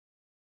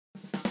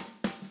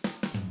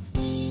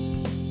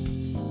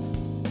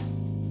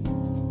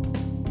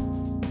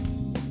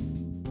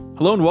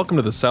Hello and welcome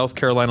to the South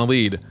Carolina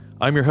Lead.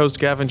 I'm your host,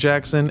 Gavin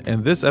Jackson,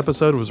 and this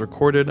episode was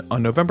recorded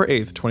on November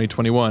 8th,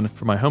 2021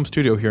 from my home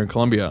studio here in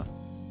Columbia.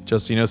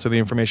 Just so you know, the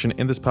information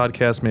in this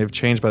podcast may have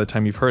changed by the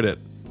time you've heard it.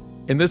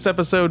 In this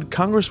episode,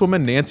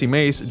 Congresswoman Nancy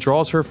Mace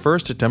draws her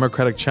first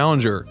Democratic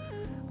challenger.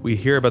 We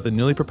hear about the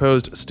newly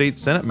proposed state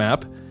Senate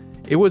map.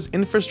 It was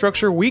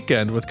infrastructure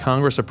weekend with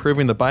Congress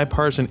approving the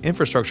bipartisan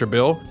infrastructure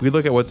bill. We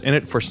look at what's in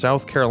it for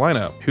South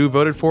Carolina, who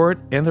voted for it,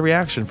 and the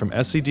reaction from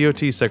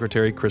SCDOT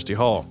Secretary Christy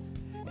Hall.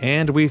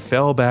 And we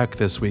fell back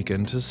this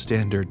weekend to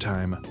standard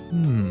time.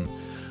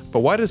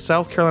 But why does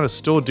South Carolina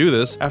still do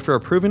this after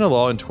approving a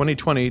law in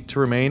 2020 to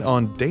remain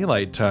on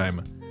daylight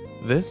time?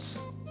 This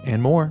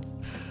and more.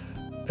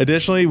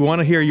 Additionally, we want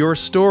to hear your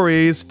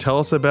stories. Tell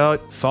us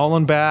about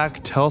falling back.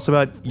 Tell us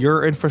about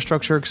your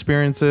infrastructure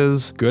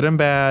experiences, good and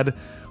bad.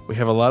 We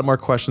have a lot more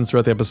questions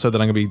throughout the episode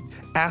that I'm going to be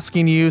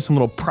asking you, some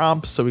little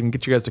prompts so we can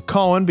get you guys to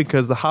call in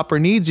because the hopper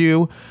needs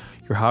you.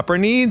 Your hopper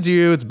needs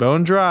you. It's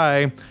bone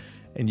dry.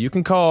 And you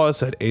can call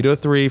us at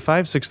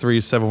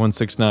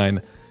 803-563-7169.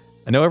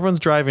 I know everyone's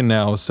driving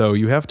now, so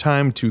you have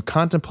time to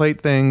contemplate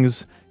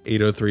things.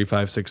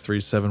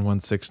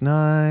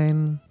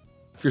 803-563-7169.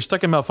 If you're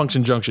stuck in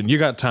Malfunction Junction, you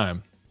got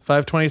time.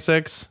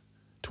 526,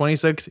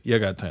 26, you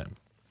got time.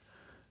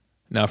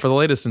 Now for the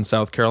latest in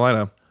South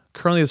Carolina.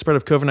 Currently, the spread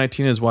of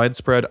COVID-19 is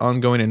widespread,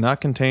 ongoing, and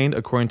not contained,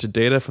 according to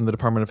data from the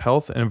Department of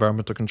Health and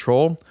Environmental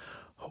Control.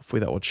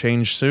 Hopefully that will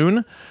change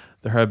soon.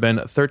 There have been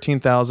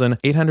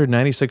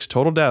 13,896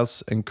 total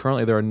deaths, and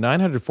currently there are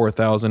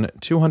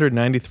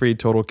 904,293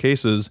 total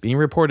cases being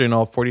reported in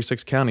all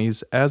 46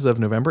 counties as of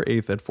November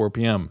 8th at 4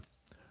 p.m.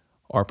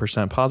 Our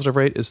percent positive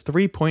rate is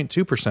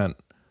 3.2%.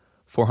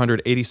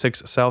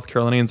 486 South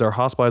Carolinians are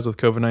hospitalized with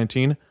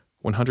COVID-19,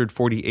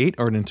 148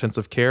 are in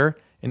intensive care,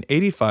 and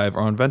 85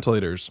 are on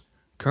ventilators.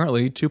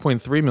 Currently,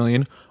 2.3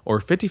 million,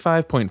 or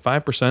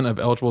 55.5% of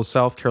eligible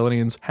South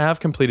Carolinians have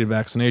completed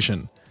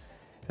vaccination.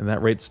 And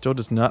that rate still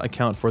does not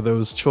account for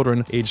those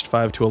children aged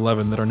 5 to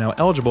 11 that are now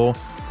eligible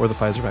for the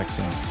Pfizer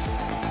vaccine.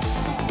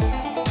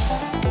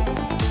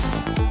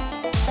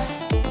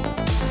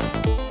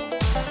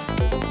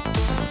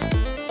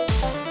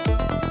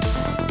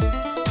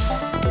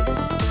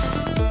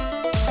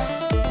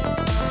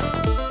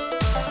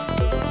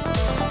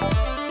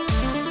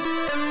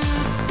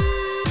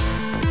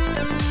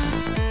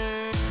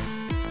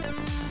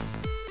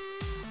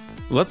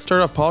 Let's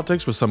start off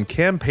politics with some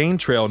campaign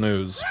trail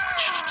news.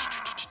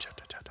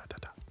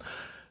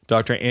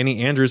 Dr.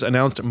 Annie Andrews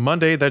announced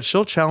Monday that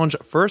she'll challenge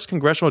 1st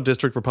Congressional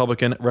District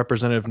Republican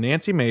Representative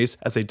Nancy Mace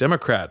as a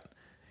Democrat.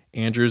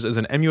 Andrews is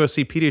an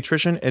MUSC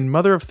pediatrician and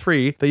mother of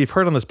 3 that you've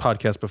heard on this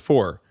podcast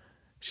before.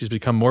 She's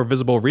become more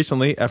visible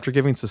recently after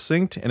giving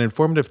succinct and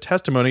informative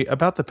testimony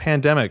about the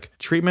pandemic,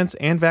 treatments,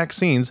 and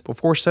vaccines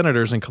before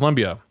senators in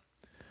Columbia.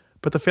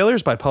 But the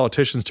failures by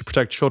politicians to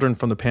protect children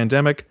from the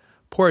pandemic,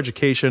 poor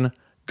education,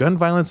 gun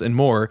violence, and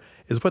more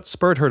is what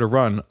spurred her to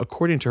run,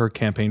 according to her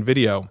campaign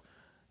video.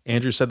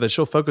 Andrews said that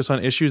she'll focus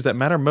on issues that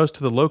matter most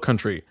to the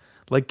Lowcountry,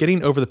 like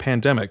getting over the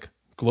pandemic,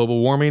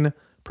 global warming,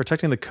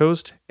 protecting the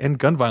coast, and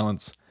gun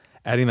violence,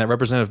 adding that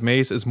Representative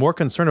Mace is more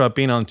concerned about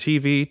being on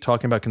TV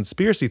talking about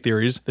conspiracy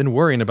theories than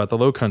worrying about the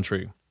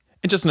Lowcountry.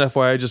 And just an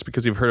FYI, just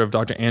because you've heard of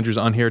Dr. Andrews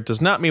on here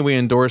does not mean we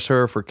endorse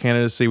her for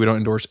candidacy. We don't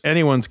endorse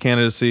anyone's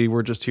candidacy.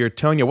 We're just here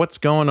telling you what's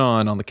going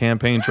on the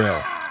campaign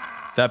trail.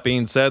 That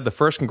being said, the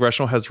 1st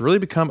Congressional has really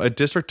become a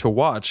district to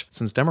watch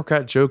since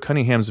Democrat Joe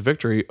Cunningham's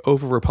victory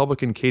over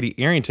Republican Katie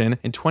Arrington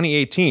in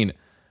 2018,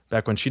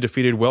 back when she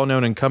defeated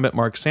well-known incumbent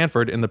Mark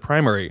Sanford in the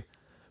primary.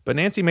 But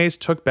Nancy Mace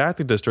took back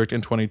the district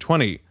in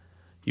 2020.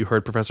 You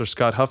heard Professor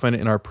Scott Huffman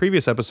in our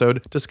previous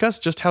episode discuss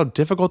just how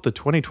difficult the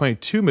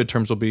 2022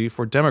 midterms will be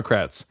for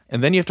Democrats.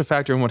 And then you have to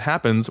factor in what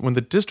happens when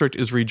the district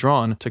is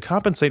redrawn to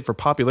compensate for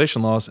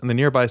population loss in the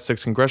nearby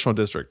 6th Congressional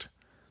District.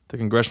 The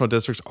congressional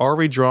districts are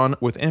redrawn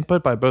with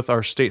input by both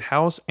our state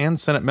House and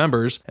Senate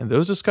members, and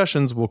those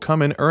discussions will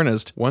come in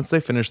earnest once they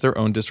finish their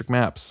own district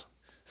maps.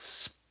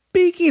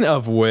 Speaking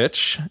of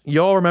which,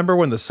 y'all remember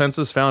when the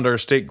census found our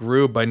state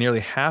grew by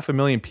nearly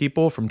 500,000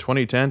 people from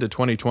 2010 to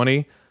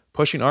 2020,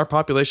 pushing our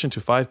population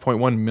to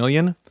 5.1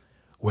 million?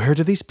 Where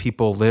do these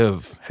people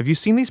live? Have you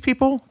seen these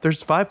people?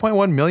 There's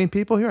 5.1 million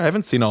people here. I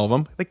haven't seen all of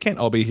them. They can't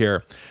all be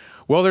here.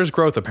 Well, there's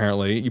growth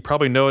apparently. You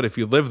probably know it if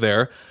you live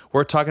there.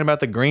 We're talking about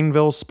the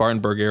Greenville,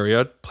 Spartanburg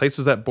area,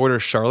 places that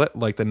border Charlotte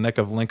like the neck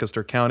of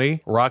Lancaster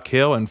County, Rock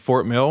Hill, and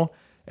Fort Mill.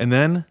 And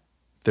then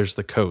there's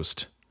the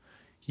coast.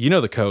 You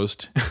know the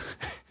coast.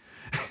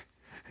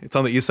 It's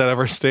on the east side of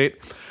our state.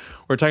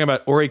 We're talking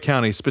about Horry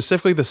County,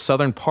 specifically the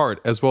southern part,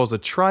 as well as the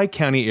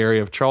Tri-County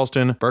area of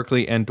Charleston,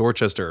 Berkeley, and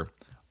Dorchester.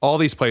 All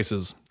these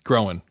places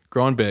growing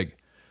big.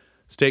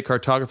 State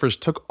cartographers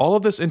took all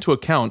of this into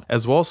account,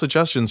 as well as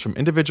suggestions from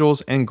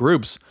individuals and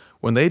groups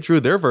when they drew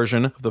their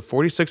version of the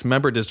 46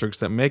 member districts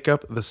that make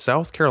up the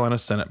South Carolina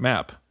Senate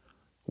map.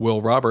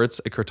 Will Roberts,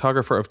 a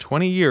cartographer of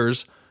 20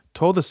 years,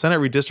 told the Senate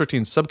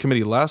Redistricting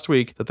Subcommittee last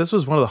week that this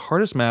was one of the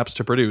hardest maps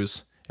to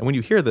produce. And when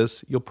you hear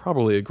this, you'll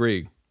probably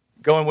agree.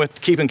 Going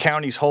with keeping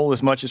counties whole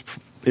as much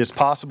as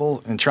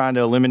possible and trying to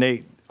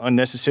eliminate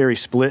unnecessary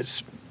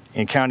splits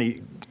in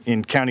county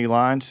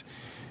lines.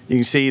 You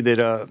can see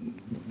that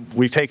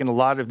we've taken a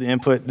lot of the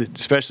input,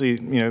 especially,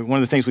 one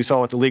of the things we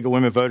saw with the League of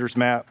Women Voters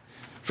map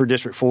for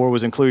District 4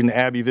 was including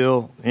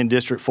Abbeville in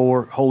District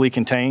 4 wholly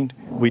contained.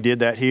 We did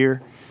that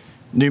here.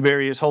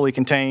 Newberry is wholly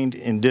contained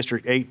in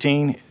District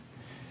 18.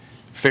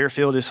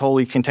 Fairfield is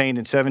wholly contained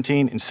in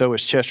 17, and so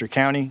is Chester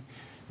County.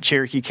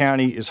 Cherokee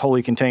County is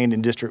wholly contained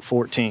in District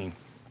 14.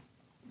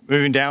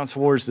 Moving down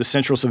towards the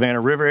central Savannah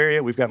River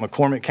area, we've got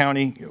McCormick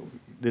County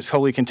that's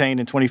wholly contained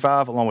in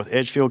 25, along with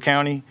Edgefield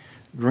County.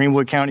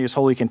 Greenwood County is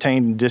wholly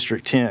contained in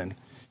District 10.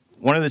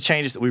 One of the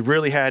changes that we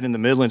really had in the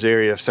Midlands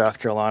area of South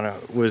Carolina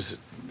was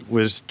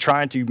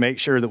trying to make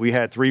sure that we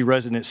had 3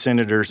 resident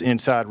senators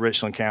inside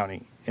Richland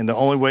County. And the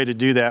only way to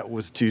do that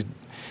was to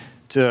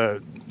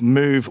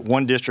move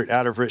one district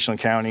out of Richland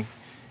County,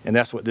 and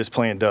that's what this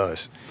plan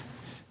does.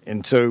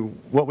 And so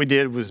what we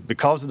did was,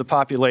 because of the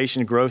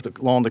population growth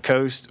along the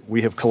coast,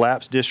 we have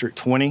collapsed District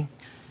 20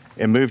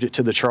 and moved it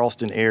to the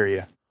Charleston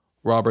area.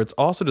 Roberts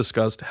also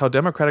discussed how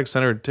Democratic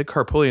Senator Dick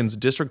Harpootlian's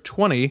District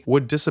 20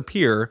 would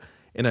disappear,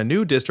 and a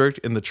new district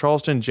in the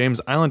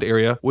Charleston-James Island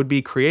area would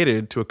be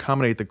created to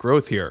accommodate the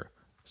growth here.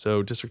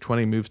 So District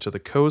 20 moves to the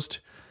coast,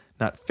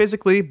 not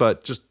physically,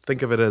 but just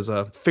think of it as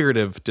a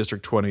figurative.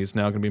 District 20 is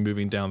now going to be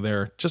moving down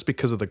there just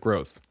because of the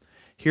growth.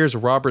 Here's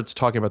Roberts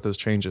talking about those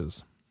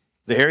changes.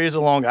 The areas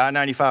along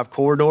I-95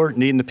 corridor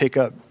needing to pick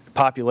up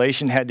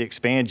population had to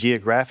expand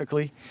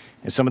geographically,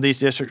 and some of these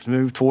districts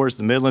moved towards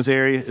the Midlands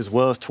area as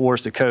well as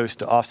towards the coast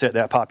to offset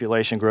that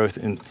population growth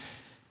in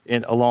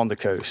along the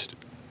coast.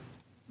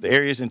 The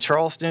areas in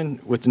Charleston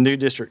with the new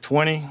District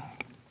 20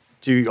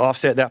 to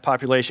offset that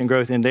population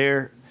growth in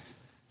there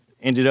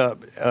ended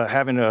up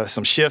having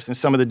some shifts in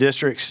some of the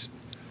districts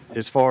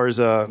as far as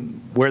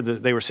where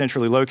they were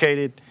centrally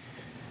located,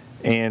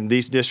 and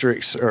these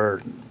districts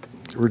are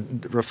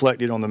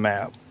reflected on the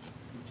map.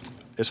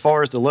 As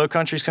far as the low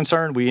country is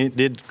concerned, we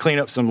did clean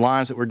up some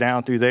lines that were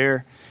down through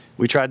there.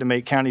 We tried to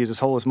make counties as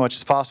whole as much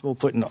as possible,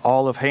 putting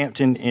all of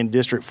Hampton in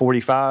District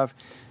 45,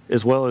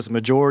 as well as a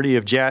majority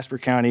of Jasper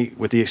County,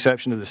 with the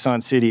exception of the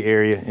Sun City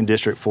area in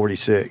District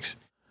 46.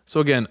 So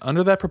again,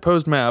 under that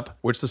proposed map,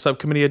 which the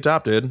subcommittee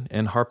adopted,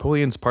 and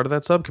Harpootlian's part of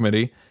that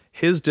subcommittee,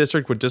 his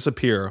district would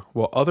disappear,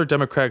 while other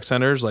Democratic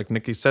senators like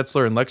Nikki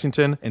Setzler in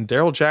Lexington and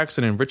Darrell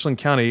Jackson in Richland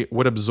County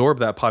would absorb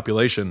that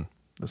population.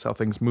 That's how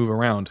things move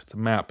around. It's a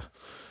map.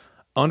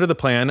 Under the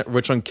plan,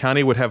 Richland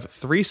County would have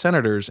 3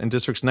 senators in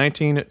Districts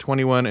 19,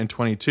 21, and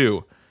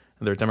 22.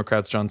 And they're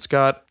Democrats John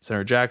Scott,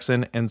 Senator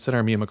Jackson, and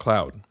Senator Mia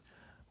McLeod.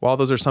 While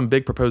those are some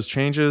big proposed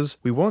changes,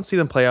 we won't see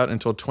them play out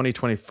until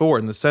 2024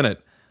 in the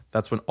Senate.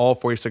 That's when all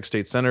 46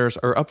 state senators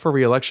are up for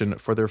re-election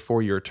for their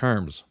 4-year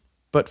terms.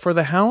 But for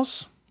the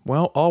House,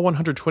 well, all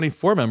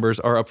 124 members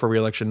are up for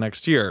re-election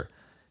next year.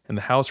 And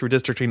the House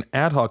Redistricting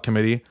Ad Hoc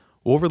Committee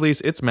will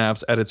release its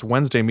maps at its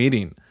Wednesday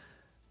meeting.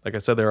 Like I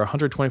said, there are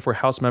 124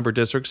 House member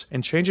districts,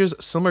 and changes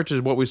similar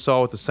to what we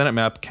saw with the Senate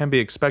map can be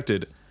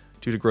expected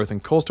due to growth in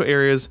coastal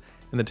areas,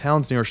 in the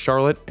towns near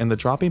Charlotte, and the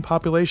dropping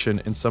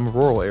population in some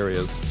rural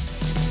areas.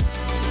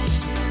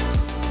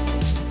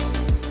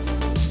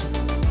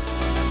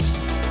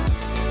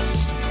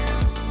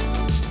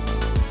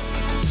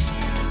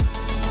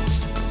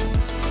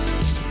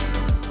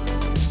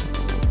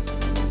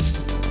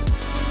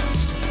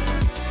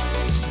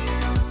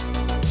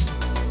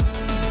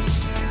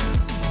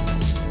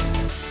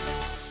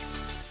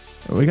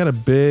 We got a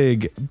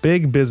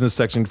big business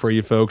section for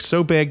you folks.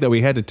 So big that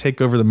we had to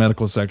take over the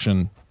medical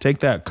section. Take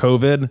that,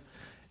 COVID.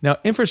 Now,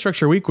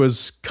 Infrastructure Week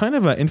was kind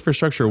of an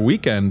infrastructure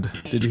weekend.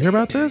 Did you hear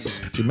about this?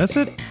 Did you miss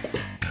it?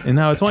 And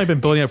now it's only been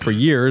building up for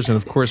years and,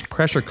 of course,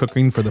 pressure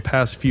cooking for the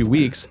past few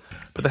weeks.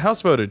 But the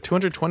House voted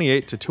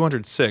 228 to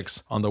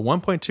 206 on the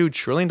 $1.2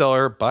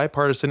 trillion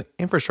bipartisan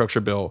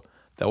infrastructure bill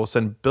that will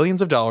send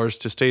billions of dollars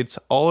to states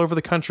all over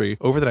the country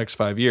over the next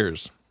 5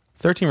 years.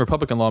 13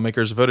 Republican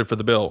lawmakers voted for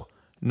the bill.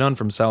 None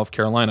from South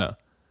Carolina.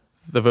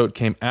 The vote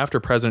came after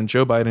President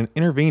Joe Biden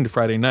intervened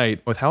Friday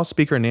night with House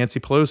Speaker Nancy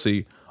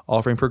Pelosi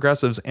offering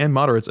progressives and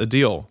moderates a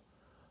deal.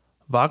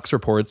 Vox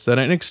reports that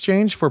in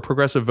exchange for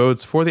progressive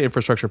votes for the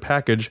infrastructure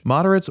package,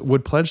 moderates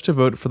would pledge to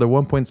vote for the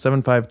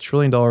 $1.75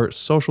 trillion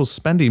social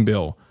spending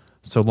bill,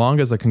 so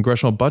long as the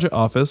Congressional Budget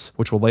Office,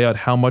 which will lay out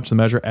how much the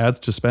measure adds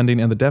to spending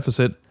and the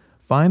deficit,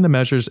 find the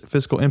measure's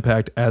fiscal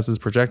impact as is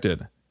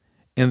projected.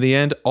 In the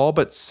end, all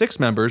but 6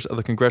 members of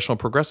the Congressional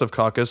Progressive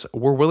Caucus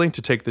were willing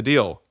to take the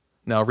deal.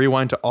 Now,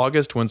 rewind to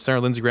August when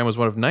Senator Lindsey Graham was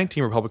one of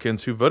 19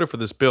 Republicans who voted for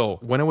this bill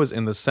when it was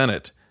in the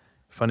Senate.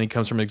 Funding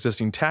comes from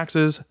existing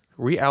taxes,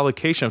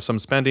 reallocation of some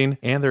spending,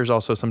 and there's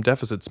also some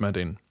deficit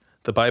spending.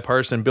 The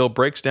bipartisan bill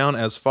breaks down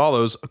as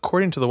follows,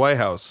 according to the White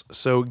House.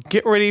 So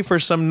get ready for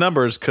some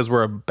numbers because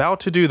we're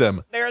about to do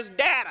them. There's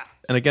data.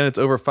 And again, it's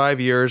over 5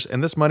 years,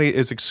 and this money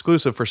is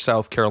exclusive for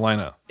South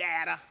Carolina.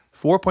 Data.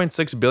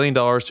 $4.6 billion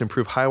to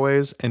improve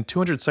highways and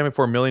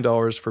 $274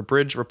 million for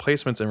bridge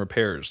replacements and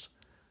repairs.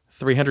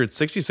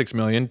 $366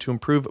 million to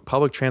improve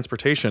public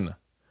transportation.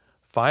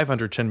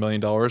 $510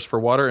 million for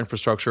water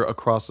infrastructure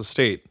across the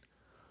state.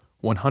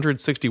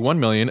 $161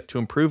 million to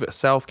improve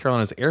South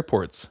Carolina's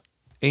airports,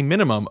 a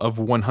minimum of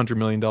 $100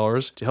 million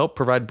to help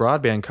provide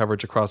broadband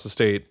coverage across the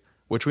state,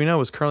 which we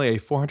know is currently a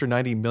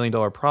 $490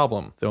 million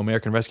problem, though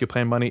American Rescue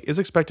Plan money is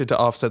expected to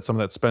offset some of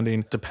that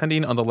spending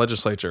depending on the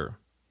legislature.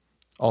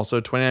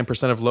 Also,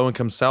 29% of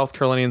low-income South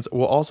Carolinians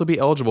will also be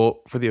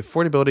eligible for the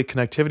Affordability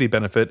Connectivity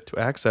Benefit to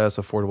access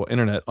affordable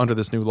internet under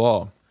this new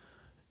law.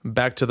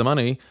 Back to the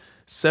money,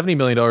 $70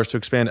 million to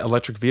expand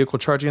electric vehicle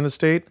charging in the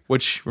state,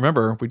 which,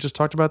 remember, we just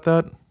talked about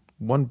that?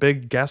 One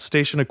big gas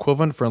station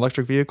equivalent for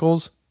electric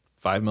vehicles?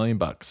 $5 million.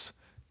 It's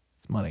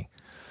money.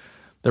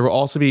 There will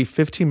also be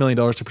 $15 million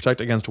to protect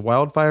against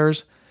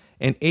wildfires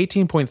and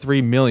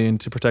 $18.3 million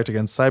to protect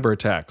against cyber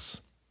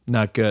attacks.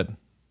 Not good.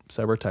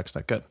 Cyber attacks,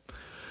 not good.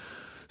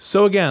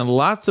 So again,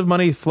 lots of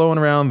money flowing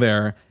around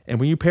there.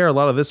 And when you pair a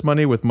lot of this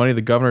money with money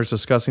the governor is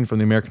discussing from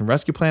the American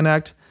Rescue Plan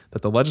Act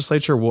that the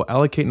legislature will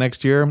allocate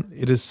next year,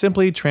 it is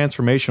simply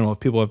transformational, if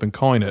people have been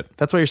calling it.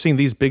 That's why you're seeing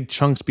these big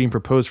chunks being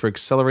proposed for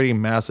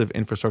accelerating massive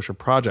infrastructure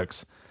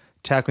projects,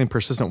 tackling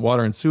persistent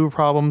water and sewer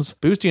problems,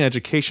 boosting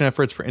education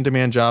efforts for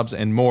in-demand jobs,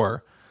 and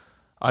more.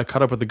 I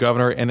caught up with the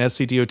governor and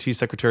SCDOT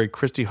Secretary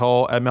Christy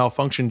Hall at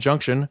Malfunction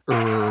Junction,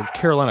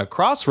 Carolina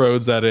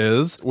Crossroads, that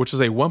is, which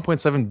is a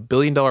 $1.7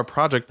 billion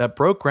project that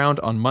broke ground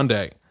on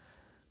Monday.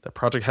 The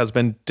project has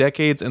been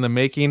decades in the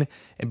making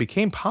and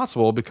became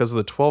possible because of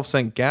the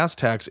 12-cent gas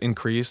tax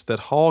increase that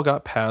Hall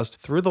got passed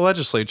through the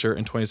legislature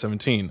in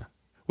 2017.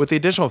 With the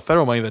additional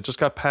federal money that just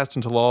got passed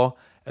into law,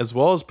 as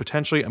well as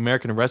potentially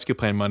American Rescue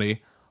Plan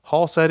money,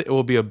 Hall said it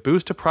will be a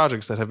boost to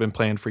projects that have been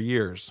planned for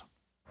years.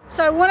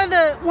 So one of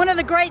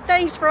the great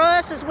things for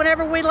us is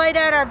whenever we laid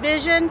out our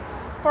vision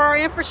for our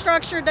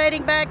infrastructure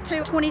dating back to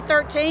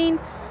 2013,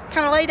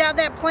 kind of laid out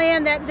that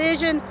plan, that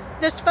vision,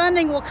 this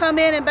funding will come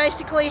in and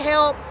basically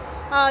help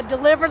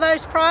deliver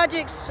those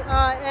projects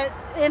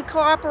in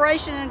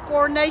cooperation and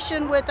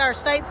coordination with our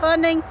state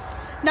funding.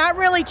 Not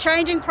really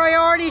changing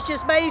priorities,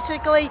 just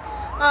basically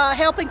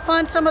helping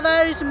fund some of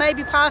those and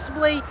maybe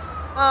possibly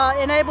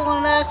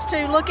enabling us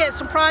to look at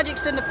some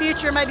projects in the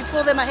future, maybe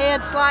pull them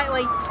ahead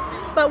slightly.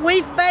 But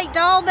we've baked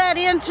all that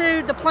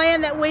into the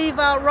plan that we've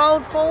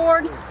rolled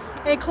forward,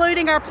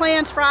 including our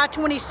plans for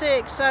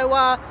I-26.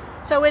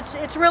 So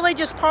it's really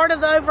just part of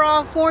the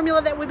overall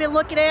formula that we've been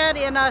looking at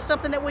and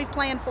something that we've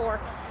planned for.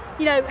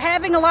 You know,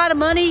 having a lot of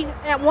money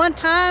at one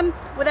time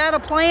without a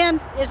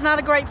plan is not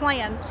a great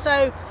plan.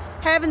 So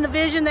having the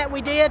vision that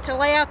we did to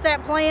lay out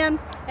that plan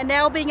and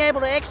now being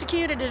able to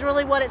execute it is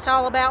really what it's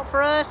all about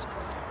for us.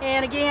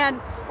 And again,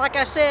 like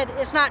I said,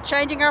 it's not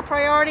changing our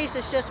priorities,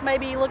 it's just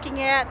maybe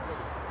looking at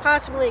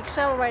possibly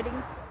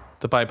accelerating.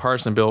 The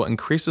bipartisan bill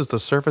increases the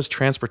surface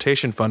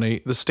transportation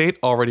funding the state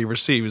already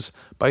receives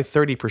by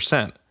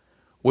 30%,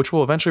 which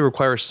will eventually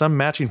require some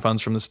matching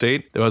funds from the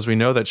state, though as we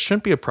know that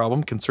shouldn't be a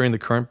problem considering the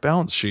current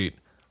balance sheet.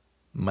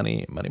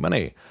 Money, money,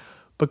 money.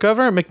 But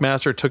Governor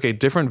McMaster took a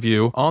different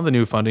view on the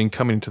new funding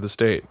coming to the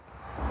state.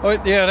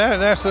 Yeah,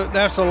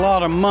 that's a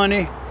lot of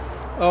money.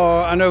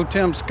 I know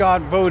Tim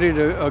Scott voted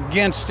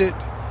against it.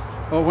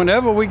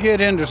 Whenever we get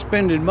into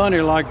spending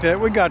money like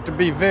that, we got to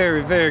be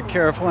very, very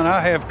careful, and I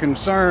have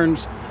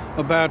concerns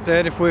about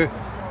that.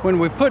 When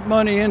we put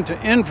money into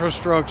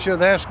infrastructure,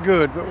 that's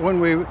good,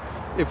 but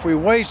if we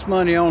waste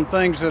money on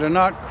things that are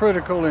not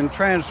critical and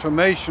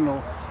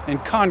transformational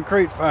and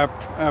concrete for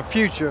our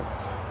future,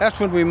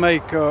 that's when we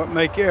make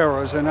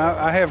errors, and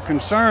I have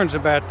concerns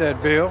about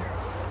that bill.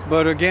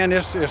 But again,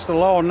 it's the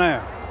law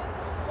now.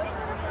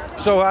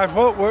 So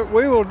what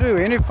we will do,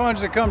 any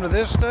funds that come to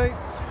this state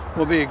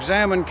will be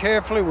examined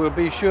carefully. We'll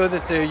be sure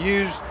that they're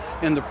used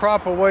in the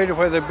proper way to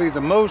where they do the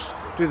most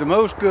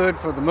good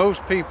for the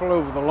most people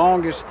over the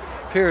longest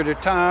period of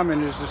time.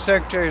 And as the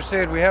Secretary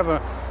said, we have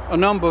a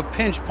number of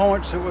pinch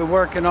points that we're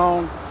working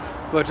on.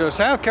 But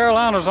South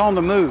Carolina's on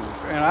the move,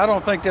 and I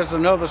don't think there's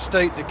another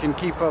state that can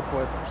keep up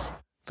with us.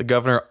 The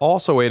governor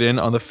also weighed in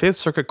on the Fifth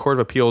Circuit Court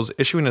of Appeals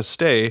issuing a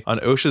stay on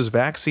OSHA's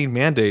vaccine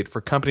mandate for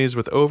companies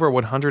with over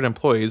 100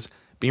 employees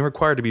being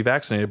required to be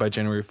vaccinated by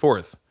January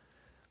 4th.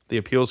 The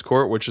appeals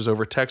court, which is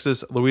over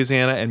Texas,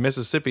 Louisiana, and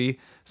Mississippi,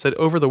 said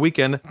over the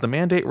weekend the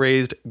mandate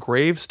raised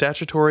grave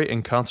statutory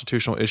and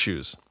constitutional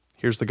issues.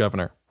 Here's the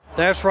governor.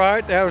 That's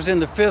right. That was in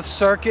the Fifth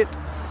Circuit,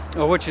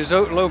 which is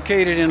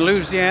located in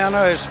Louisiana.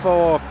 As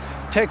for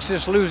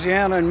Texas,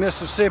 Louisiana, and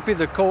Mississippi,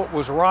 the court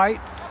was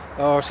right.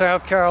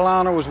 South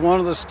Carolina was one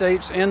of the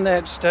states in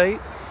that state.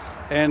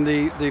 And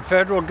the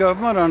federal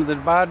government under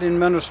the Biden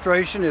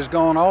administration has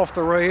gone off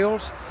the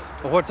rails.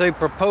 What they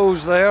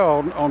propose there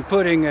on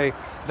putting a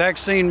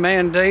vaccine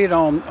mandate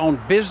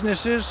on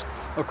businesses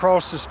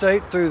across the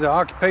state through the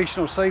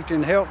Occupational Safety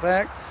and Health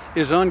Act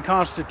is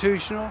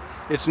unconstitutional.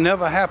 It's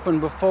never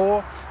happened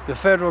before. The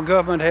federal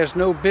government has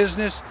no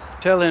business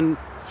telling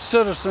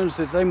citizens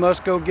that they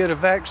must go get a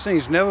vaccine.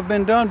 It's never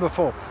been done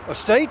before. A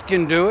state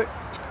can do it.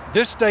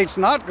 This state's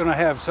not going to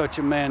have such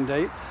a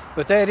mandate,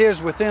 but that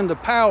is within the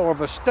power of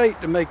a state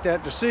to make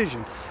that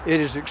decision. It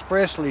is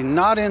expressly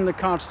not in the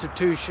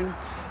Constitution,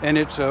 and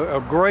it's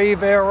a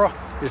grave error.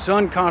 It's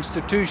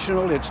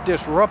unconstitutional, it's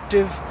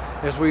disruptive,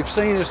 As we've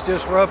seen, it's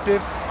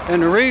disruptive.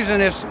 And the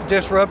reason it's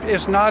disruptive,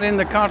 it's not in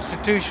the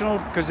constitutional,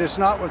 because it's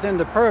not within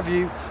the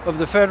purview of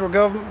the federal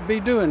government to be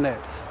doing that.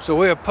 So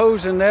we're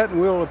opposing that,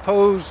 and we'll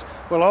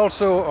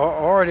also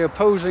are already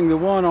opposing the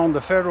one on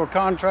the federal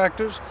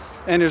contractors.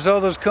 And as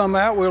others come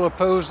out, we'll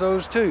oppose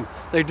those too.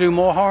 They do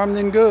more harm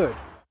than good.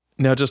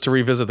 Now, just to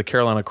revisit the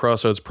Carolina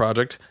Crossroads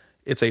project,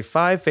 it's a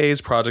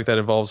 5-phase project that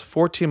involves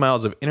 14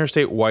 miles of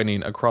interstate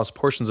widening across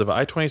portions of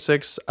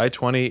I-26,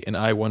 I-20, and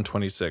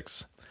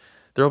I-126.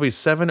 There will be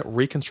 7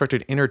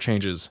 reconstructed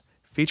interchanges,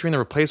 featuring the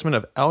replacement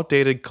of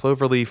outdated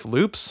cloverleaf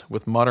loops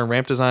with modern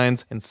ramp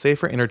designs and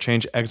safer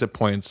interchange exit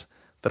points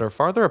that are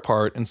farther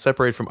apart and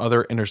separate from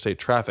other interstate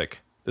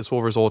traffic. This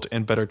will result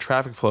in better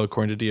traffic flow,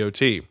 according to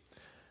DOT.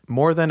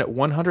 More than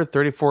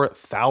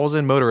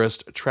 134,000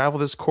 motorists travel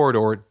this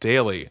corridor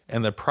daily,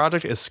 and the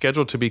project is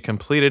scheduled to be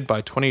completed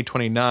by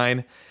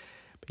 2029.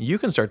 You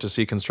can start to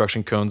see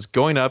construction cones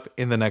going up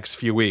in the next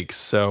few weeks,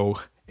 so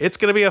it's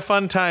going to be a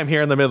fun time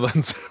here in the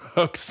Midlands,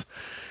 folks.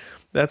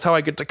 That's how I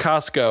get to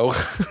Costco.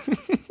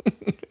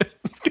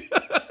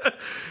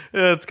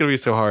 It's going to be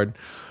so hard,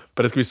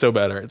 but it's going to be so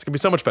better. It's going to be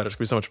so much better. It's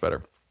going to be so much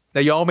better. Now,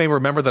 y'all may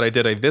remember that I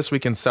did a This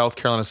Week in South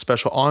Carolina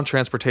special on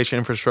transportation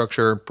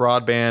infrastructure,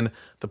 broadband,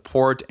 the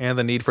port, and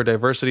the need for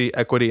diversity,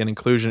 equity, and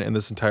inclusion in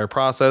this entire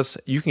process.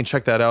 You can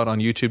check that out on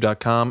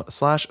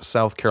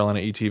youtube.com/South Carolina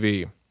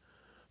ETV.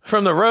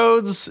 From the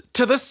roads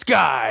to the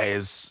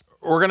skies,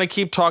 we're going to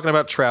keep talking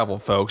about travel,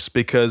 folks,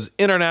 because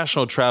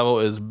international travel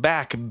is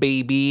back,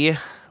 baby.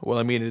 Well,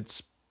 I mean,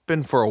 it's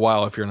been for a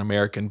while if you're an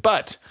American,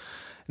 but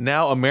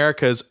now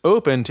America is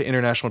open to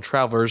international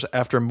travelers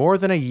after more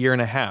than a year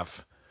and a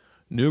half.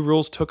 New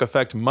rules took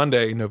effect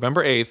Monday,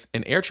 November 8th,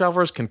 and air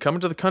travelers can come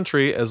into the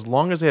country as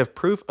long as they have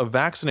proof of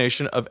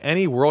vaccination of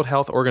any World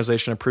Health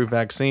Organization approved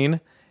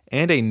vaccine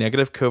and a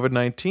negative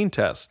COVID-19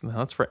 test. Now,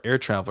 that's for air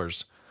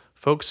travelers.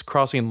 Folks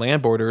crossing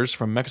land borders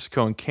from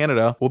Mexico and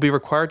Canada will be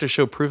required to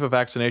show proof of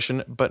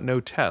vaccination, but no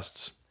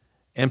tests.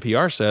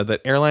 NPR said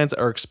that airlines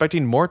are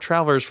expecting more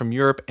travelers from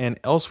Europe and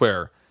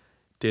elsewhere.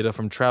 Data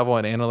from travel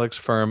and analytics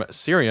firm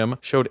Cirium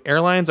showed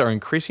airlines are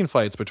increasing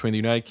flights between the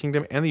United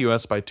Kingdom and the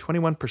U.S. by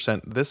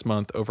 21% this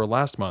month over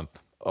last month.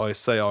 Always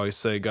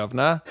say,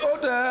 governor.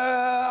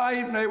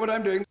 I know what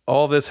I'm doing.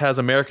 All this has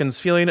Americans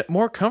feeling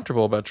more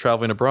comfortable about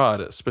traveling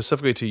abroad,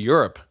 specifically to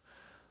Europe.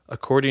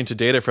 According to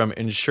data from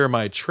Insure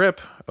My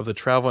Trip, of the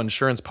travel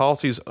insurance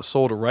policies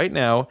sold right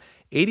now,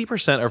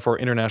 80% are for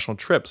international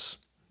trips.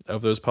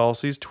 Of those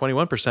policies,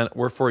 21%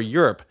 were for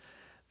Europe.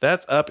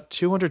 That's up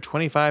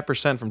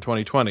 225% from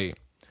 2020.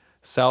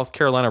 South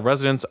Carolina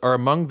residents are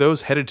among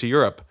those headed to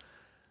Europe,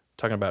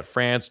 talking about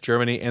France,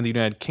 Germany, and the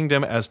United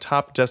Kingdom as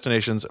top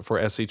destinations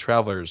for SC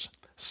travelers.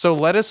 So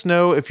let us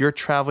know if you're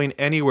traveling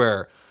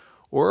anywhere,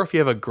 or if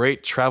you have a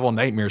great travel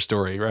nightmare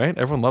story, right?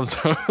 Everyone loves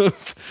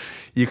those.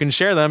 You can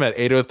share them at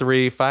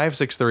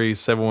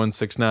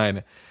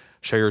 803-563-7169.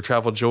 Share your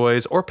travel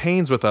joys or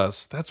pains with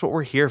us. That's what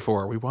we're here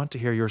for. We want to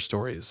hear your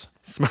stories.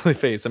 Smiley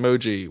face,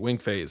 emoji,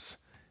 wink face,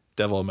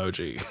 devil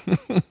emoji.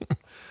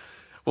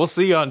 We'll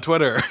see you on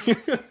Twitter.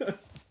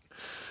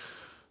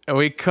 And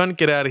we couldn't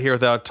get out of here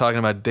without talking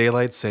about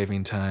daylight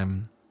saving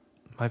time.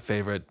 My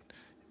favorite,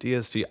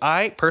 DST.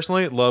 I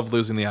personally love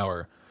losing the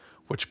hour,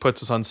 which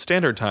puts us on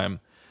standard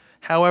time.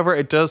 However,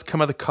 it does come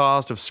at the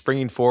cost of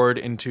springing forward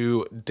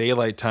into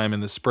daylight time in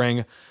the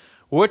spring,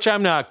 which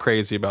I'm not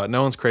crazy about.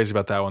 No one's crazy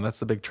about that one. That's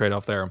the big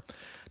trade-off there.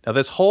 Now,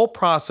 this whole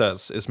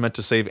process is meant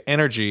to save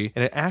energy,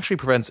 and it actually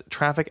prevents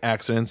traffic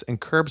accidents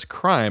and curbs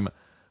crime.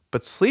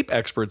 But sleep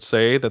experts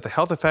say that the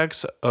health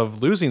effects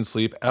of losing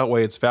sleep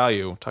outweigh its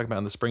value, talking about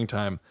in the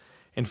springtime.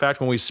 In fact,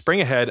 when we spring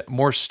ahead,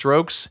 more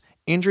strokes,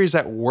 injuries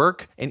at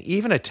work, and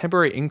even a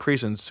temporary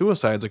increase in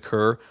suicides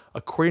occur,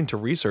 according to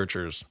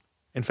researchers.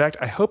 In fact,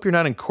 I hope you're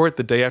not in court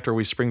the day after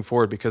we spring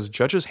forward because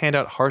judges hand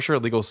out harsher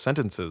legal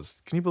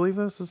sentences. Can you believe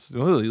this? This is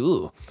really,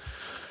 ugh.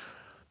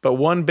 But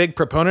one big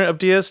proponent of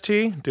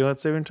DST,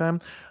 daylight saving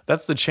time,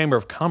 that's the Chamber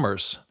of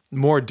Commerce.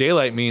 More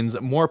daylight means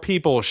more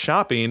people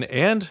shopping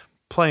and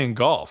playing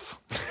golf,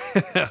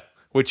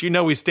 which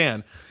we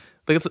stand.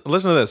 Listen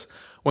to this.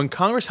 When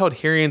Congress held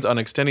hearings on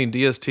extending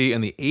DST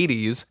in the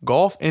 80s,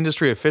 golf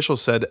industry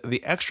officials said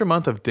the extra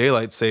month of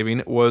daylight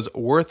saving was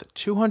worth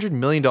 $200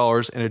 million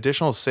in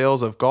additional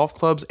sales of golf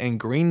clubs and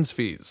greens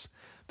fees.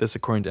 This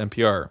according to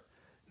NPR.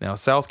 Now,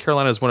 South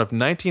Carolina is one of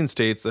 19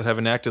 states that have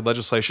enacted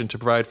legislation to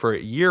provide for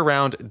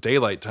year-round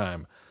daylight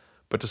time.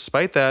 But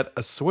despite that,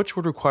 a switch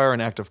would require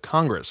an act of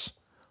Congress.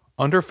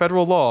 Under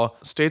federal law,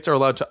 states are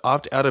allowed to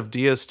opt out of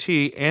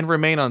DST and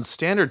remain on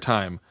standard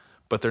time,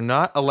 but they're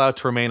not allowed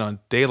to remain on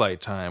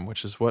daylight time,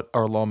 which is what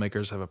our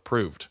lawmakers have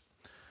approved.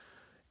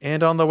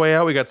 And on the way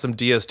out, we got some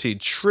DST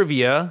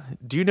trivia.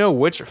 Do you know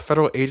which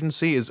federal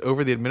agency is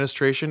over the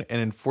administration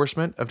and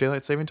enforcement of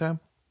daylight saving time?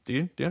 Do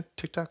you know?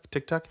 TikTok,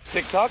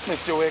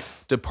 Mr. Wick.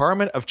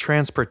 Department of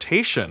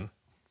Transportation.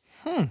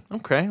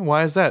 Okay,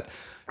 why is that?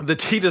 The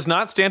T does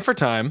not stand for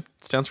time.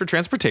 It stands for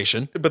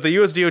transportation. But the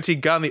US DOT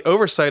got in the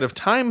oversight of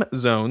time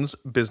zones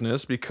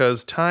business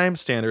because time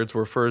standards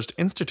were first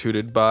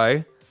instituted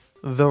by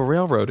the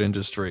railroad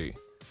industry.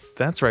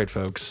 That's right,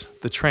 folks.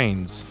 The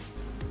trains,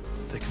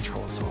 they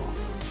control us all.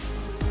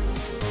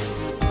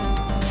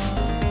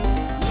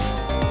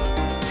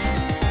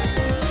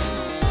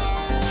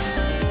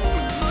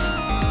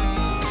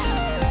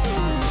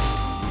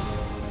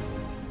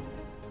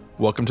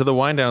 Welcome to the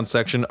wind down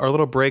section, our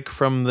little break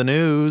from the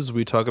news.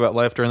 We talk about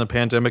life during the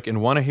pandemic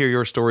and want to hear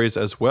your stories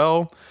as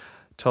well.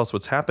 Tell us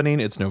what's happening.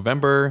 It's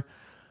November.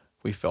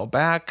 We fell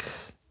back.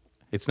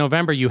 It's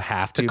November. You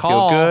have to Do you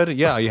call. feel good?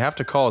 Yeah, you have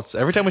to call. It's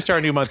every time we start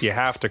a new month, you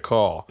have to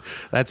call.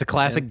 That's a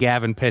classic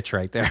Gavin pitch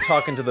right there.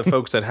 Talking to the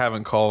folks that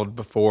haven't called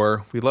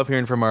before. We love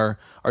hearing from our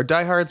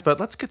diehards, but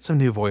let's get some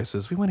new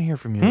voices. We want to hear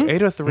from you.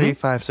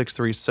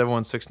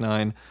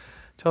 803-563-7169.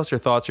 Tell us your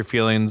thoughts, your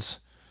feelings,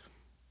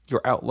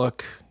 your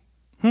outlook.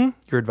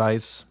 Your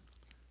advice.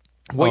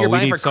 What you're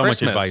buying for so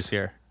Christmas. much advice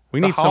here. We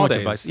The need so much holidays.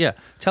 advice. Yeah.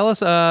 Tell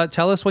us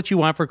what you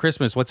want for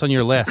Christmas. What's on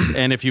your list?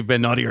 And if you've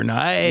been naughty or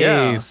nice.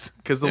 Yeah,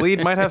 because the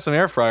lead might have some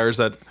air fryers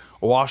that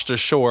washed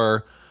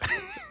ashore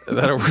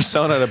that were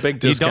selling at a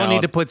big discount. You don't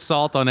need to put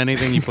salt on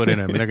anything you put in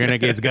them.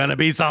 It's gonna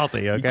be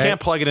salty. Okay. You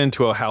can't plug it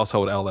into a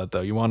household outlet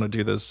though. You want to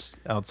do this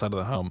outside of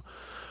the home.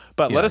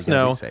 But let us you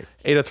gotta know. be safe.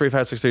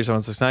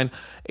 803-563-7169.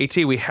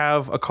 AT, we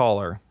have a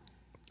caller.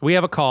 We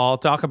have a call.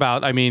 Talk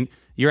about. I mean,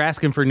 you're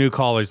asking for new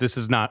callers. This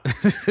is not.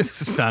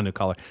 This is not a new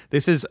caller.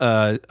 This is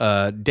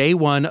a day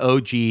one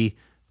OG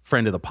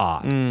friend of the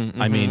pod.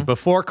 I mean,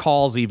 before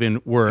calls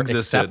even were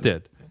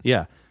accepted.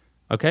 Yeah.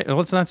 Okay. Well,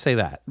 let's not say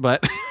that.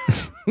 But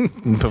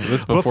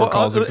This before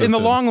calls existed. in the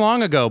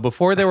long ago,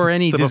 before there were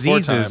any The before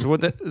diseases time.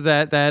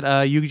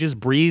 that you just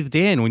breathed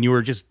in when you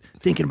were just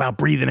thinking about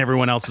breathing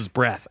everyone else's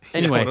breath.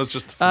 Anyway, Yeah, it was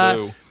just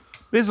flu.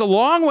 this is a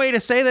long way to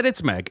say that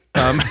it's Meg.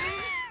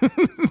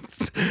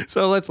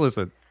 So let's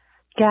listen.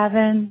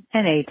 Gavin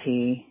and AT,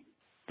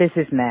 this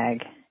is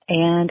Meg,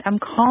 and I'm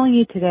calling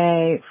you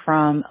today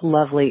from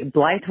lovely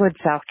Blythewood,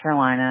 South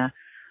Carolina,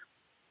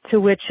 to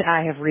which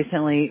I have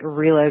recently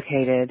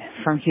relocated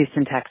from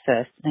Houston,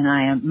 Texas, and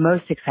I am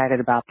most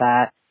excited about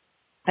that.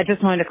 I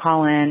just wanted to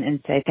call in and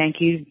say thank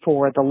you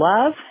for the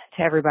love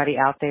to everybody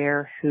out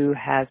there who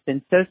has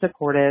been so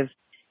supportive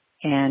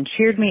and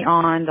cheered me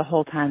on the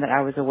whole time that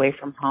I was away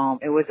from home.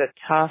 It was a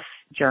tough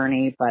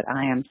journey, but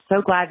I am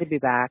so glad to be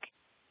back.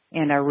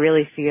 And I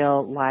really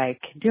feel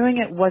like doing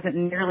it wasn't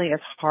nearly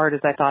as hard as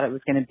I thought it was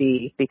going to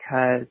be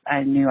because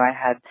I knew I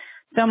had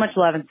so much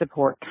love and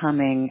support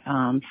coming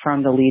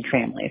from the Lead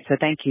family. So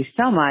thank you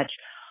so much.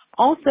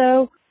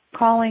 Also,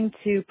 calling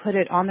to put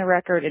it on the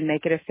record and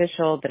make it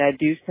official that I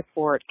do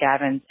support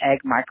Gavin's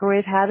egg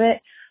microwave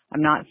habit.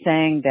 I'm not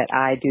saying that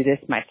I do this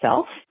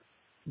myself,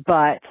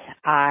 but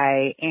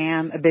I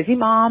am a busy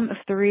mom of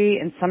 3,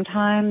 and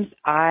sometimes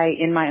I,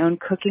 in my own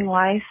cooking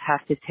life,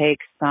 have to take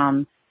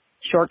some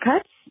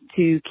shortcuts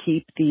to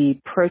keep the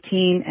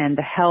protein and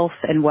the health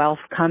and wealth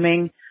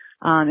coming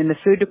in the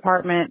food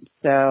department.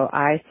 So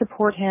I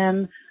support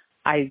him.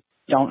 I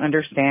don't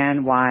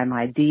understand why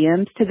my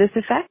DMs to this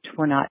effect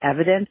were not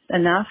evidence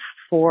enough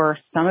for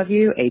some of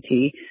you,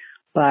 AT,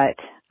 but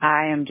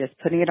I am just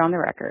putting it on the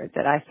record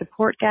that I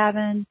support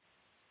Gavin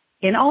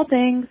in all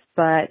things,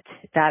 but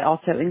that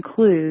also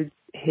includes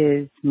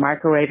his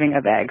microwaving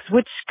of eggs,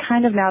 which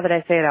kind of, now that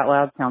I say it out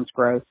loud, sounds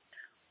gross,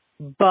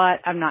 but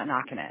I'm not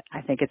knocking it.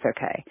 I think it's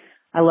okay.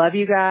 I love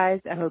you guys.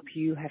 I hope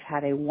you have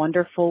had a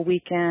wonderful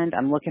weekend.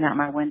 I'm looking out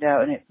my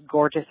window and it's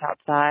gorgeous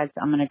outside.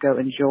 So I'm going to go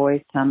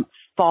enjoy some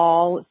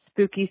fall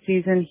spooky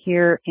season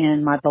here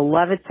in my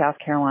beloved South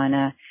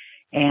Carolina.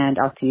 And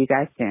I'll see you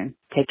guys soon.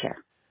 Take care.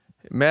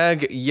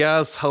 Meg,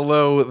 yes,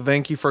 hello.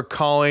 Thank you for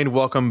calling.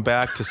 Welcome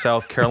back to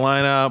South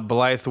Carolina,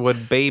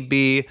 Blythewood,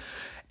 baby.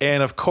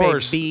 And of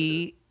course,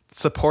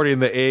 supporting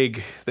the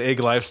egg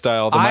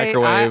lifestyle, the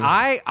microwave.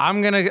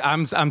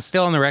 I'm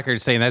still on the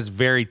record saying that's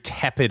very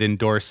tepid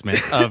endorsement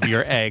of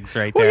your eggs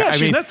right there. Well, yeah, I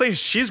she's mean, not saying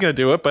she's going to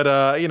do it, but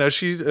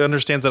she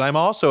understands that I'm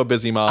also a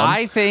busy mom.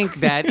 I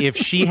think that if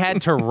she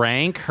had to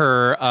rank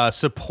her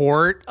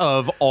support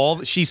of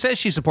all, she says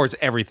she supports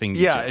everything.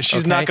 Yeah, do,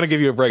 she's okay? not going to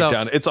give you a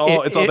breakdown.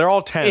 So they're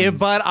all 10s.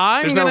 But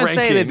I'm going to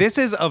say that this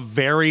is a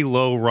very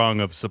low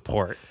rung of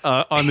support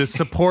on the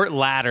support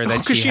ladder that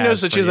because she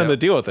knows that she doesn't have to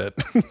deal with it.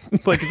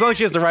 Like, it's not like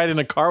she has to ride in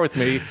a car with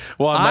me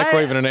while I'm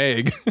microwaving an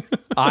egg.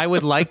 I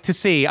would like to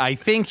see. I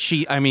think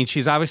she's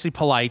obviously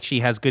polite.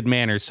 She has good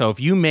manners. So if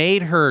you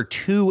made her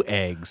 2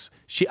 eggs,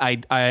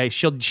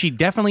 she'd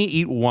definitely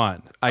eat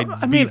 1.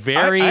 I'd be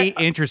very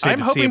interested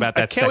to see about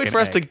that. I can't wait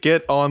for us to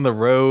get on the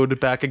road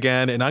back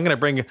again, and I'm going to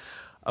bring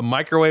a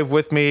microwave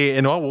with me,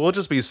 and we'll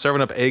just be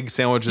serving up egg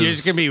sandwiches. You're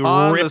just gonna be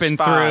on ripping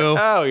the spot. through.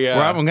 Oh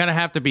yeah, I'm gonna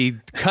have to be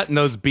cutting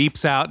those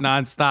beeps out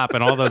nonstop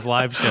and all those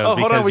live shows. Oh,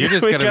 hold on, we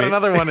just got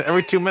another one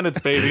every 2 minutes,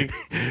 baby.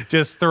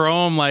 Just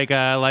throw them like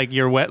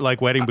your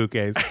wedding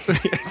bouquets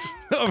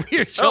over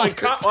your shoulders.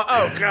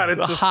 Oh god,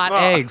 it's just hot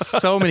eggs.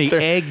 So many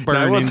egg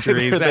burn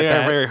injuries. They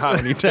are very hot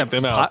when you take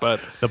them out.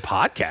 But the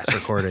podcast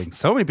recording,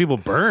 so many people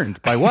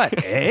burned by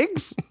what?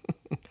 Eggs.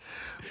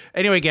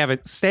 Anyway, Gavin,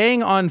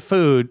 staying on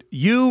food,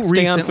 you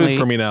Stay on recently food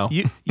for me now.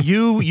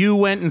 You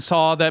went and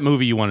saw that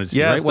movie you wanted to see,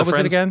 Yes, right? What was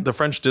it again? The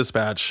French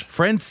Dispatch.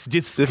 French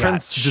Dispatch. The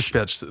French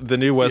Dispatch, the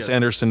new Wes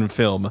Anderson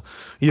film.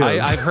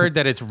 Yes. I've heard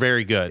that it's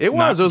very good. It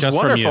was just from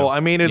wonderful. you. I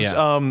mean, it's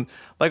Yeah.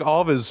 like all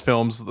of his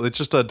films, it's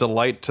just a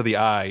delight to the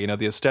eye. You know,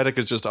 the aesthetic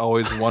is just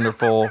always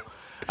wonderful.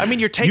 I mean,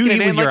 you're taking You it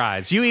eat in with like, your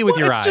eyes. You eat with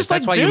your it's eyes. just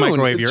That's like why Dune. you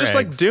microwave it's your just eggs.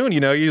 like Dune. You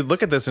know, you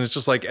look at this and it's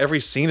just like every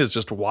scene is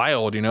just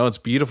wild. You know, it's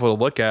beautiful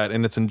to look at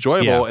and it's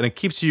enjoyable Yeah. and it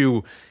keeps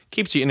you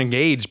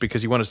engaged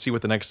because you want to see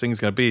what the next thing is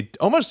going to be.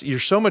 Almost, you're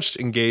so much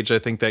engaged. I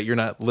think that you're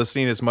not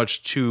listening as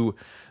much to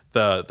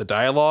the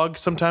dialogue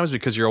sometimes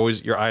because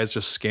your eyes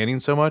just scanning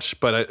so much.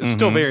 But it's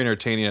still very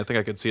entertaining. I think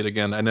I could see it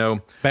again. I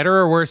know Better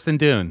or worse than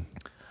Dune?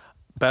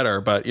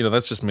 better, but you know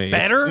that's just me.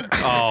 Better?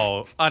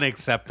 Oh,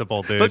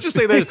 unacceptable, dude. Let's just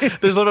say there's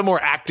a little bit more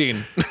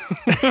acting.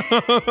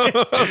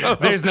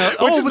 There's no.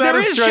 Which is but not there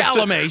as is stretched.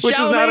 Chalamet. Which is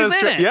not Chalamet's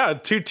as in it. Yeah,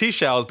 2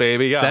 T-shells,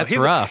 baby. Yeah, That's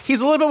he's rough.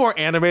 He's a little bit more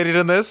animated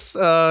in this.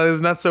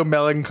 He's not so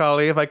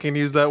melancholy, if I can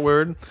use that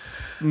word.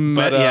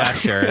 But yeah,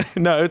 sure.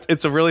 No,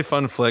 it's a really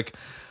fun flick.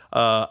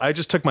 I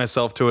just took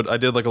myself to it. I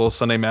did like a little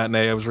Sunday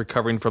matinee. I was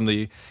recovering from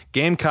the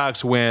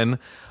Gamecocks win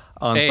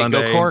on Hey,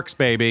 Sunday. go Corks,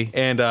 baby.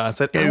 And I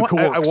said, Go I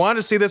Corks. wanted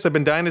to see this. I've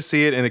been dying to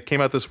see it, and it came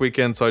out this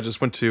weekend. So I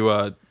just went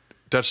to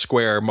Dutch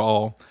Square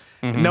Mall,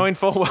 knowing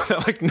full well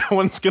that like no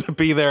one's going to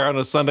be there on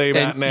a Sunday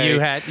And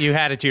matinee. you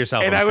had it to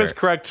yourself. And I'm I was sure.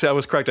 correct. I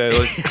was correct. I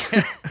got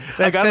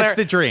That's there.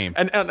 the dream.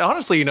 And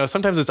honestly, you know,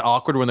 sometimes it's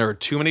awkward when there are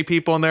too many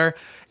people in there.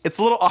 It's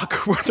a little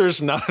awkward when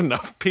there's not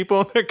enough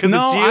people in there because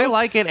No, it's you. I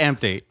like it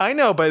empty. I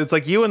know, but it's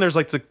like you and there's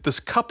like this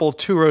couple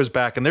 2 rows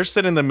back, and they're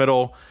sitting in the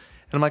middle.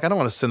 And I'm like, I don't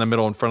want to sit in the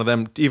middle in front of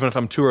them, even if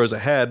I'm 2 rows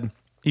ahead.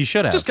 You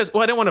should have. Just because,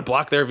 I didn't want to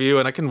block their view,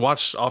 and I can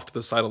watch off to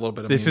the side a little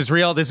bit. This is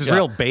real. This is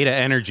real beta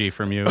energy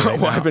from you. Right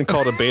Well, now. I've been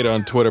called a beta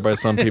on Twitter by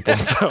some people,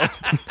 so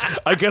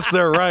I guess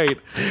they're right.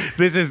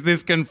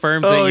 This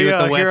confirms that you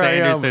with the Wes here I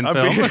am. Anderson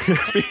I'm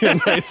film. being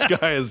a nice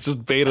guy is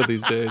just beta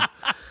these days.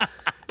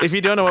 If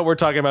you don't know what we're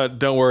talking about,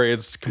 don't worry.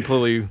 It's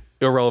completely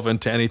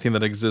irrelevant to anything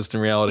that exists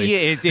in reality.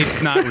 Yeah,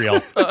 it's not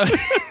real.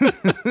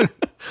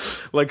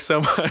 Like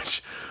so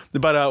much.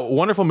 But a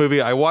wonderful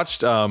movie. I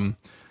watched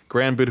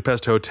Grand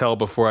Budapest Hotel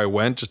before I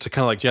went, just to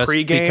kind of like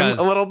pregame because-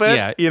 a little bit.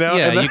 Yeah, you know.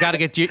 Yeah, And then- you got to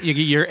get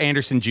your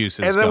Anderson juices.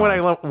 And then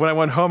going. when I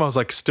went home, I was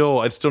like,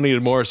 I still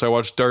needed more, so I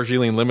watched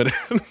Darjeeling Limited.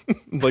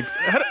 Like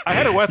I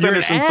had a Wes You're an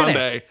Anderson addict.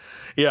 Sunday.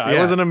 Yeah, I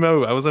Yeah. was in a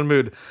mood.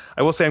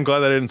 I will say I'm glad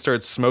that I didn't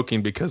start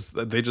smoking because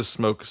they just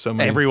smoke so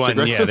many Everyone,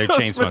 cigarettes yeah, in they're those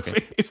chain smoking.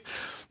 movies.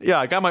 Yeah,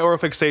 I got my oral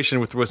fixation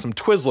with some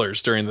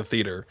Twizzlers during the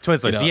theater.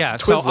 Twizzlers, You know, yeah.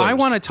 So I Twizzlers.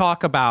 want to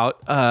talk about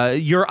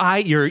your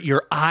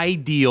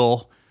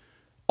ideal,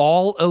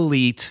 all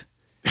elite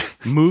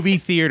movie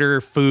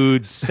theater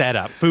food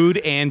setup, food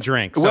and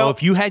drink. So Well,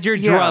 if you had your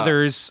yeah.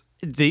 druthers,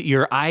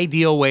 your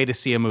ideal way to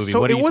see a movie, So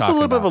what are it you was a talking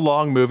little bit about? of a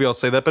long movie, I'll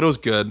say that, but it was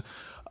good.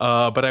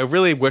 But I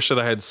really wish that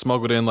I had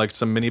smuggled in like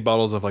some mini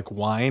bottles of like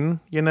wine,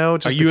 you know.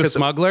 Just Are you a because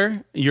smuggler?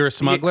 You're a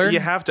smuggler? You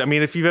have to. I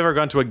mean, if you've ever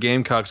gone to a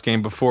Gamecocks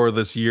game before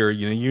this year,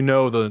 you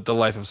know the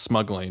life of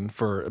smuggling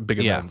for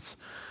big Yeah. events.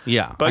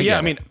 Yeah. But get I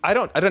it. mean, I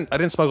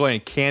didn't smuggle any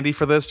candy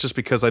for this just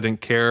because I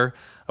didn't care.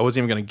 I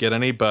wasn't even going to get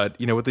any. But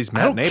you know, with these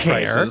don't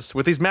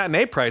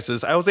matinee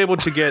prices, I was able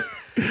to get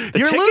the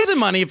You're ticket, losing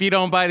money if you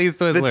don't buy these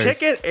Twizzlers. the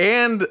ticket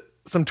and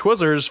some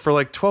Twizzlers for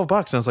like $12.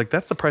 And I was like,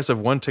 that's the price of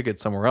one ticket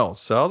somewhere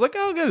else. So I was like,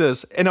 oh, get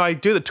this. And I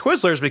do the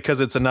Twizzlers because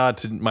it's a nod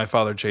to my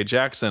father, Jay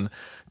Jackson.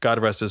 God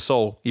rest his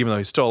soul, even though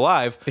he's still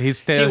alive. He's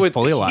still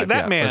fully alive.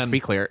 That yeah, man, let's be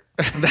clear.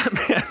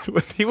 that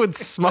man, he would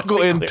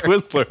smuggle in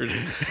Twizzlers.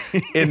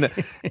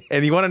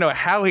 And you want to know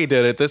how he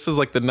did it? This was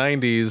like the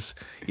 90s.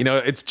 You know,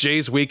 it's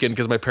Jay's weekend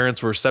because my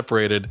parents were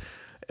separated.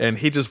 And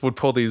he just would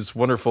pull these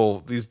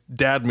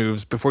dad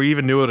moves. Before you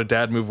even knew what a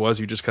dad move was,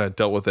 you just kind of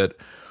dealt with it.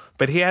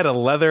 But he had a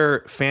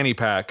leather fanny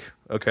pack.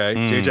 Okay,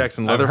 Jay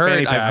Jackson leather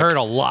fanny pack. I've heard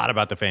a lot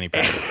about the fanny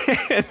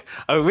pack.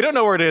 We don't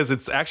know where it is.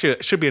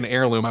 It should be an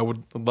heirloom. I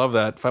would love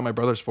that. Find my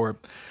brothers for it.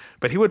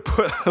 But he would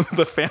put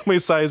the family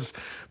size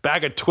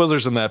bag of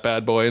Twizzlers in that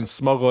bad boy and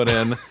smuggle it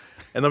in.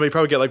 And then we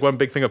probably get like one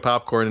big thing of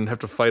popcorn and have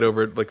to fight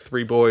over it like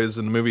 3 boys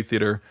in the movie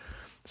theater.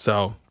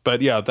 So,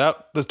 but yeah, the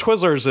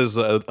Twizzlers is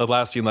a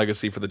lasting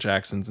legacy for the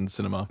Jacksons in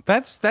cinema.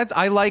 That's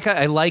I like a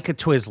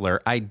Twizzler.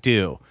 I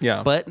do.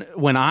 Yeah. But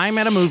when I'm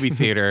at a movie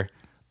theater,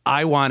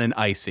 I want an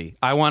icy.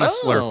 I want a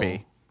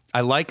Slurpee.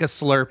 I like a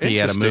Slurpee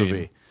at a Interesting.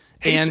 movie.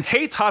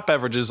 Hates hot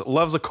beverages,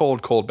 loves a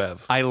cold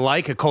bev. I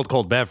like a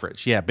cold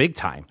beverage. Yeah, big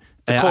time.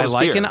 The I coldest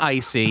like beer. an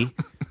icy.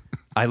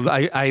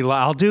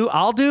 I'll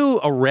do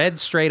a red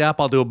straight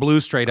up. I'll do a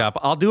blue straight up.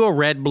 I'll do a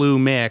red blue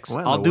mix.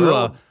 What in I'll the do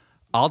world?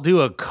 I'll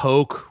do a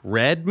Coke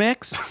red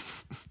mix.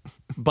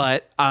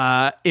 But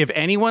if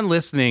anyone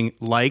listening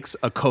likes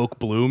a Coke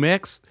blue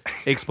mix,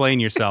 explain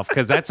yourself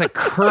because that's a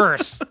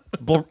curse.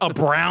 A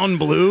brown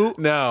blue?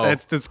 No.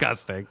 That's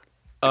disgusting.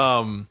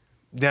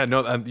 Yeah, no,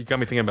 you got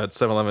me thinking about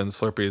 7-Eleven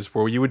Slurpees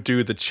where you would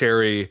do the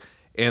cherry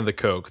and the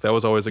Coke. That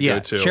was always a Yeah,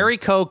 go-to. cherry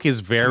Coke is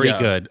very Yeah,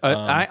 good.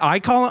 I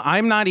call it.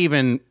 I'm not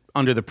even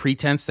under the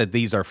pretense that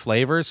these are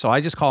flavors, so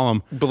I just call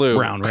them blue,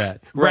 brown, red,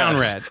 brown,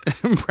 red,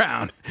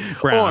 brown.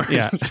 Orange.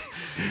 Yeah.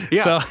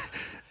 Yeah. So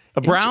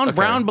a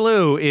brown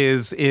blue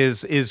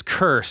is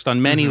cursed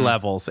on many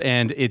levels,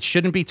 and it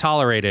shouldn't be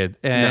tolerated.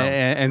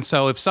 And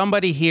so if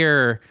somebody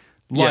here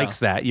likes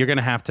that, you're going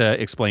to have to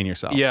explain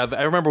yourself. Yeah,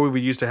 I remember we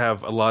used to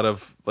have a lot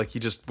of, like,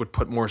 you just would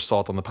put more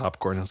salt on the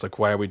popcorn. And it's like,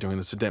 why are we doing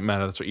this? It didn't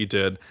matter. That's what you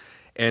did.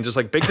 And just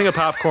like big thing of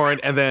popcorn.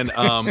 And then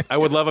I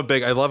love a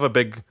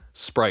big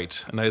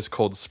Sprite, a nice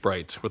cold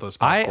Sprite with those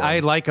popcorn. I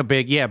like a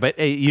big, but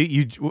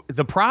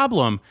the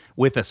problem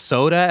with a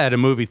soda at a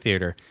movie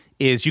theater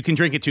is you can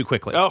drink it too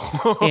quickly.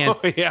 Oh, and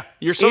yeah.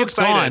 You're so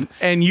excited. Gone,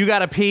 and you got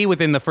to pee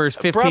within the first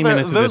 15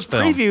 minutes of this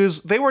film. Those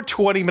previews, they were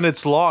 20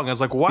 minutes long. I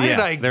was like, why did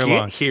I get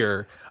long.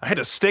 here? I had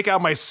to stake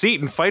out my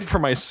seat and fight for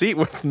my seat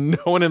with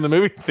no one in the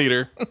movie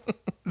theater.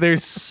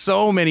 There's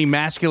so many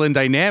masculine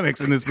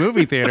dynamics in this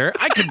movie theater.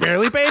 I could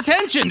barely pay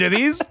attention to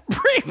these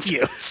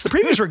previews. The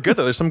previews were good,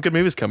 though. There's some good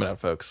movies coming out,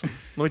 folks.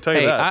 Let me tell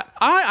you that.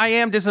 I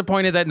am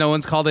disappointed that no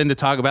one's called in to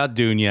talk about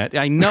Dune yet.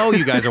 I know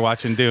you guys are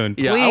watching Dune.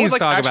 Yeah, Please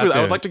talk about Dune.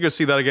 I would like to go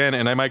see that again,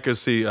 and I might go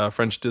see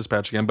French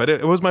Dispatch again. But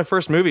it was my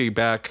first movie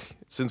back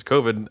since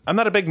COVID. I'm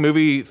not a big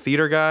movie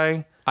theater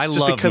guy. Just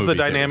love because of the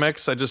movie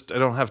dynamics. I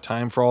don't have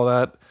time for all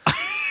that.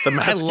 The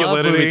masculinity. I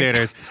love movie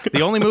theaters.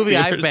 The only movie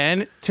I've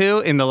been to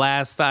in the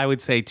last, I would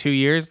say, 2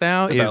 years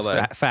now is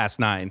Fast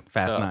 9.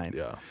 Fast 9.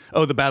 Yeah.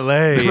 Oh, the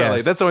ballet.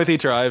 Yes. That's the only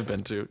theater I've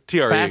been to.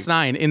 TRE. Fast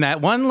 9. In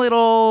that one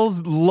little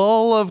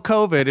lull of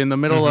COVID in the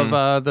middle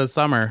of the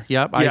summer.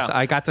 Yep. Yeah.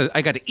 I got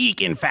to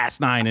eke in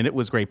Fast 9, and it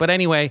was great. But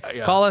anyway,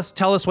 call us.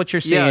 Tell us what you're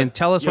seeing. Yeah.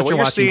 Tell us what you're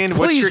watching. Seeing,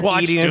 Please what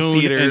watch eating Dune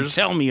in theaters. and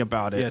tell me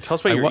about it. Yeah. Tell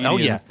us what you're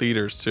eating in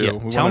theaters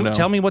too. Yeah.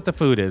 Tell me what the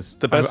food is.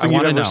 The best thing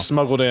you've ever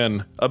smuggled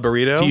in: a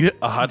burrito,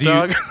 a hot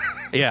dog.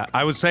 Yeah,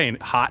 I was saying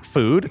hot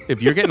food.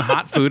 If you're getting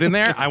hot food in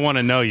there, I want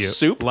to know you.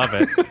 Soup? Love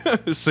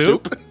it.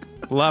 Soup?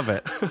 Love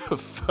it.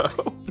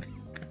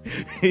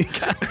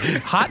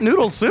 Hot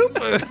noodle soup?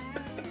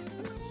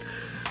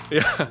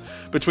 Yeah.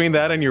 Between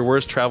that and your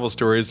worst travel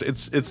stories,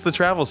 it's the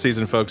travel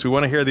season, folks. We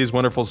want to hear these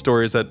wonderful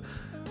stories that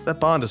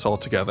bond us all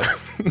together.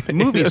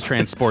 Movies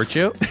transport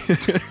you.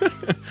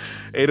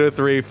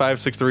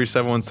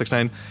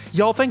 803-563-7169.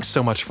 Y'all, thanks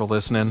so much for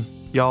listening.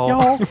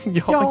 Y'all, thank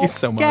you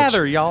so much.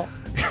 Gather, y'all.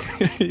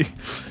 You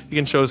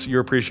can show us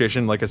your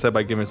appreciation, like I said,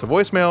 by giving us a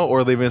voicemail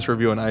or leaving us a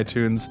review on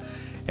iTunes.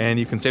 And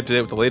you can stay up to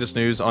date with the latest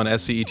news on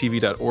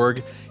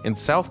scetv.org and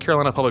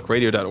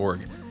southcarolinapublicradio.org.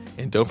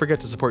 And don't forget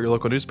to support your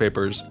local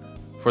newspapers.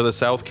 For the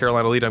South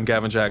Carolina lead, I'm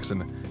Gavin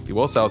Jackson. Be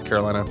well, South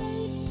Carolina.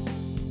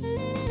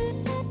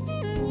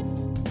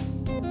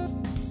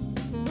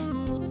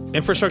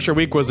 Infrastructure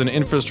Week was an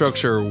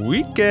infrastructure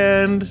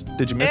weekend.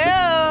 Did you miss it?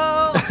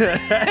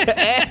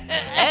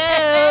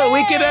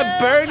 Weekend at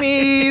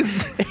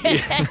Bernie's.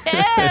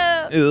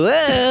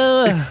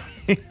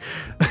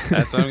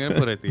 That's what I'm going to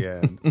put at the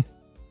end.